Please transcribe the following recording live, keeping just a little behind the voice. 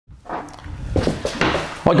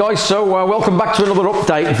Hi guys, so welcome back to another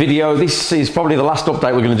update video. This is probably the last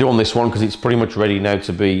update we're going to do on this one because it's pretty much ready now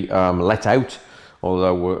to be let out,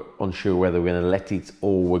 although we're unsure whether we're going to let it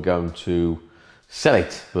or we're going to sell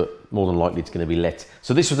it, but more than likely it's going to be let.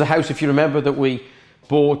 So this was the house, if you remember, that we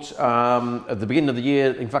bought at the beginning of the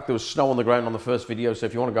year. In fact, there was snow on the ground on the first video, so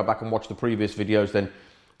if you want to go back and watch the previous videos, then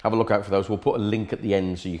have a look out for those. We'll put a link at the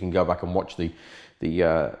end so you can go back and watch the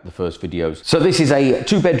first videos. So this is a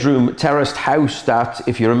 2-bedroom terraced house that,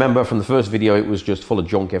 if you remember from the first video, it was just full of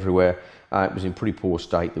junk everywhere. It was in pretty poor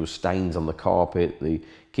state. There was stains on the carpet, the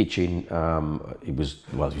kitchen. It was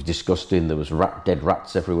disgusting. There was dead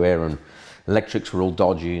rats everywhere, and electrics were all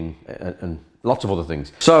dodgy, and lots of other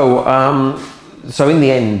things. So so in the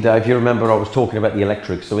end, if you remember, I was talking about the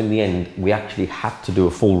electrics. So in the end, we actually had to do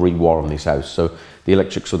a full rewire on this house. So the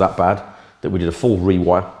electrics were that bad that we did a full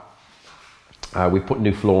rewire. We put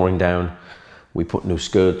new flooring down, we put new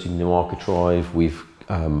skirting, new architrave, we've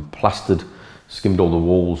plastered, skimmed all the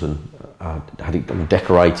walls and had it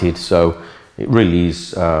decorated, so it really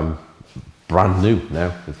is brand new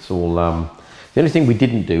now. It's all, the only thing we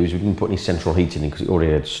didn't do is we didn't put any central heating in because it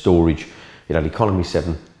already had storage. It had economy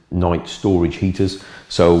 7 night storage heaters,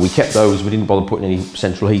 so we kept those. We didn't bother putting any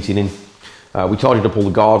central heating in. We tidied up all the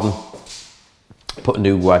garden, put a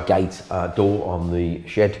new gate door on the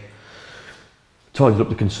shed, tidied up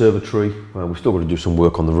the conservatory. We've still got to do some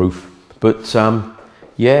work on the roof, but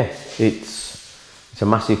yeah, it's a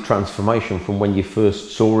massive transformation from when you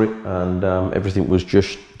first saw it, and everything was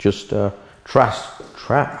just trashed.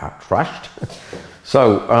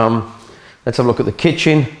 So let's have a look at the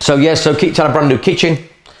kitchen. So yeah, so it's had a brand new kitchen,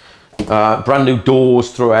 brand new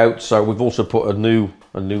doors throughout. So we've also put a new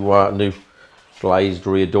glazed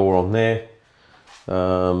rear door on there.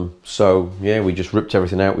 So yeah, we just ripped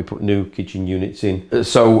everything out. We put new kitchen units in.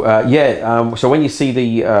 So so when you see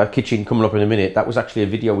the kitchen coming up in a minute, that was actually a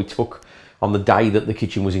video we took on the day that the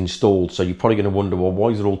kitchen was installed. So you're probably going to wonder, well, why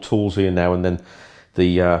is there all tools here now? And then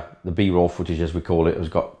the B-roll footage, as we call it, has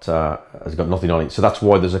got nothing on it. So that's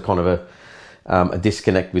why there's a kind of a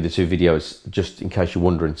disconnect with the two videos, just in case you're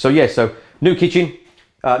wondering. So yeah, so new kitchen,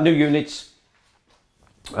 new units.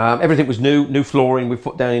 Everything was new flooring we've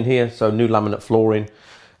put down in here, so new laminate flooring.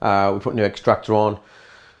 We put new extractor on.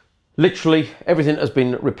 Literally everything has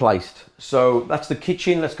been replaced. So that's the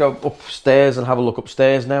kitchen. Let's go upstairs and have a look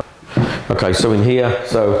upstairs now. Okay, so in here,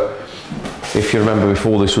 so if you remember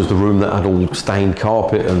before, this was the room that had all stained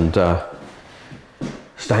carpet and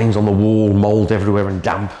stains on the wall, mold everywhere and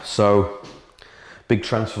damp. So big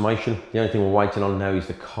transformation. The only thing we're waiting on now is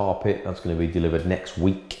the carpet. That's going to be delivered next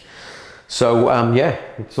week. So yeah,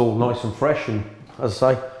 it's all nice and fresh, and as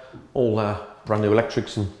I say, all brand new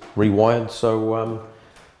electrics and rewired. So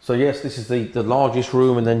so yes, this is the largest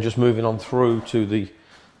room, and then just moving on through to the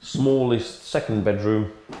smallest second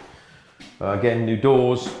bedroom. Again, new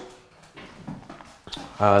doors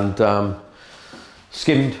and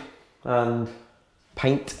skimmed and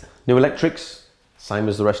paint, new electrics, same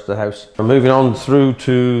as the rest of the house. I'm moving on through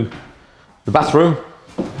to the bathroom.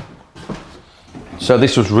 So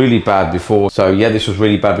this was really bad before. So yeah, this was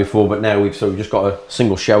really bad before, but now we've just got a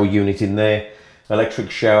single shower unit in there,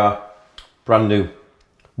 electric shower, brand new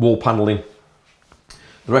wall paneling.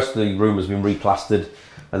 The rest of the room has been replastered,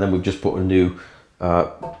 and then we've just put a new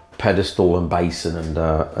pedestal and basin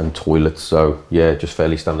and toilets. So yeah, just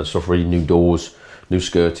fairly standard stuff. Really, new doors, new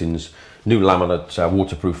skirtings, new laminate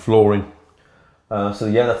waterproof flooring. So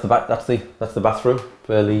yeah, that's the back. That's the bathroom.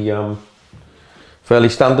 Fairly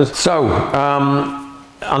standard. So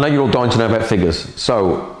I know you're all dying to know about figures.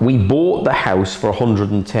 So we bought the house for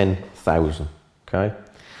 110,000. Okay.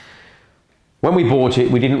 When we bought it,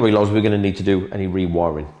 we didn't realise we were going to need to do any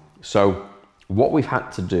rewiring. So what we've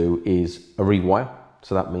had to do is a rewire.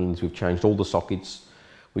 So that means we've changed all the sockets,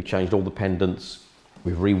 we've changed all the pendants,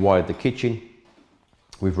 we've rewired the kitchen,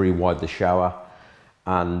 we've rewired the shower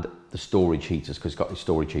and the storage heaters, because it's got the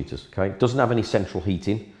storage heaters. Okay. It doesn't have any central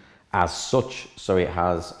heating as such, so it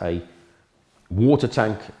has a water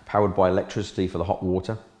tank powered by electricity for the hot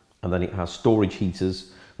water, and then it has storage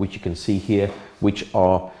heaters, which you can see here, which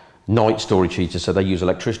are night storage heaters. So they use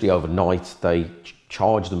electricity overnight. They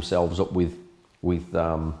charge themselves up with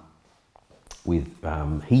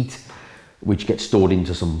heat, which gets stored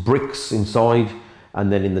into some bricks inside, and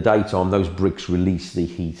then in the daytime those bricks release the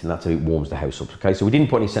heat, and that's how it warms the house up. Okay, so we didn't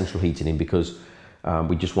put any central heating in because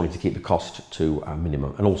we just wanted to keep the cost to a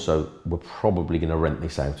minimum, and also we're probably going to rent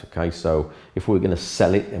this out. Okay, so if we were going to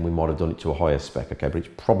sell it, then we might have done it to a higher spec. Okay, but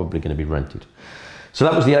it's probably going to be rented. So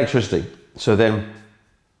that was the electricity. So then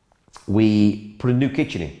we put a new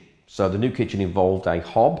kitchen in. So the new kitchen involved a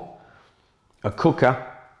hob, a cooker,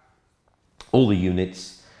 all the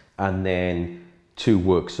units, and then 2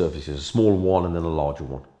 work surfaces, a small one and then a larger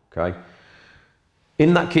one, okay?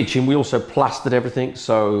 In that kitchen, we also plastered everything.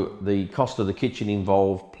 So the cost of the kitchen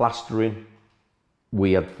involved plastering.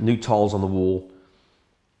 We had new tiles on the wall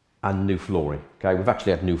and new flooring, okay? We've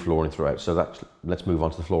actually had new flooring throughout, so let's move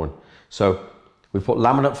on to the flooring. So we put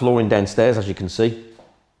laminate flooring downstairs, as you can see,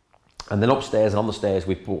 and then upstairs and on the stairs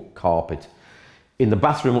we put carpet. In the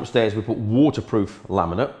bathroom upstairs we put waterproof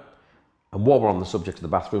laminate, and while we're on the subject of the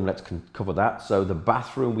bathroom, let's cover that. So the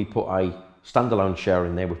bathroom, we put a standalone shower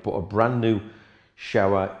in there. We've put a brand new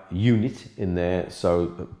shower unit in there, so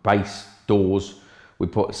base, doors. We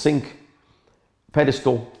put a sink,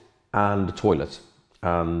 pedestal and a toilet,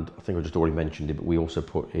 and I think I just already mentioned it, but we also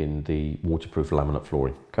put in the waterproof laminate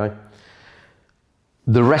flooring, okay?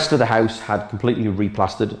 The rest of the house had completely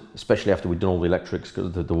replastered, especially after we'd done all the electrics,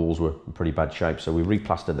 because the walls were in pretty bad shape. So we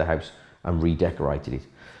replastered the house and redecorated it.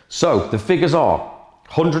 So the figures are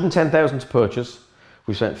 110,000 to purchase.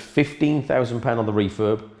 We spent £15,000 on the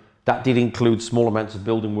refurb. That did include small amounts of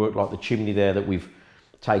building work, like the chimney there that we've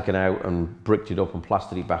taken out and bricked it up and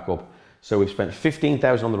plastered it back up. So we've spent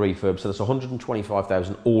 15,000 on the refurb, so that's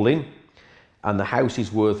 125,000 all in. And the house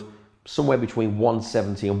is worth somewhere between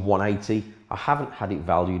 170 and 180. I haven't had it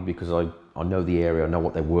valued because I know the area, I know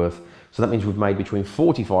what they're worth. So that means we've made between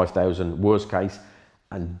 45,000 worst case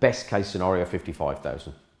and best case scenario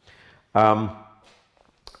 55,000.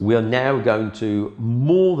 We are now going to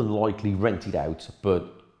more than likely rent it out,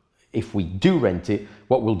 but if we do rent it,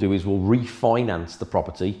 what we'll do is we'll refinance the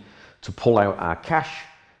property to pull out our cash,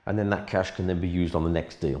 and then that cash can then be used on the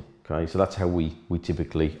next deal. Okay, so that's how we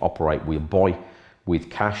typically operate. We'll buy with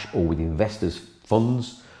cash or with investors'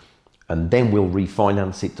 funds, and then we'll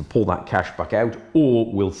refinance it to pull that cash back out,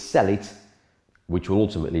 or we'll sell it, which will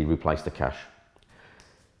ultimately replace the cash.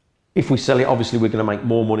 If we sell it, obviously we're going to make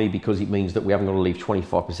more money because it means that we haven't got to leave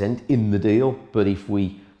 25% in the deal. But if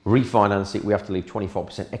we refinance it, we have to leave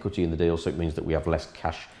 25% equity in the deal, so it means that we have less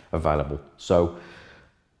cash available. So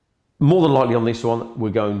more than likely on this one,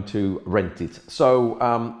 we're going to rent it. So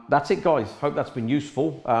that's it, guys. Hope that's been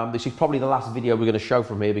useful. This is probably the last video we're going to show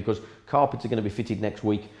from here because carpets are going to be fitted next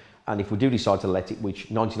week. And if we do decide to let it, which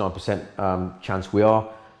 99% chance we are,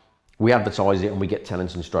 we advertise it and we get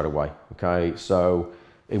tenants in straight away. Okay, so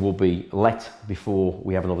it will be let before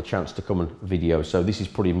we have another chance to come and video. So this is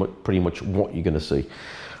pretty much what you're going to see.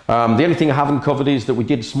 The only thing I haven't covered is that we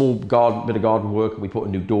did a small bit of garden work, and we put a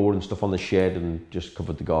new door and stuff on the shed and just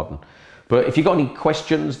covered the garden. But if you've got any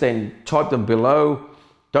questions, then type them below.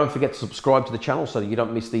 Don't forget to subscribe to the channel so that you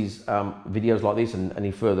don't miss these videos like this and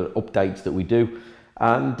any further updates that we do.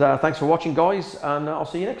 And thanks for watching, guys, and I'll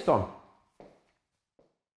see you next time.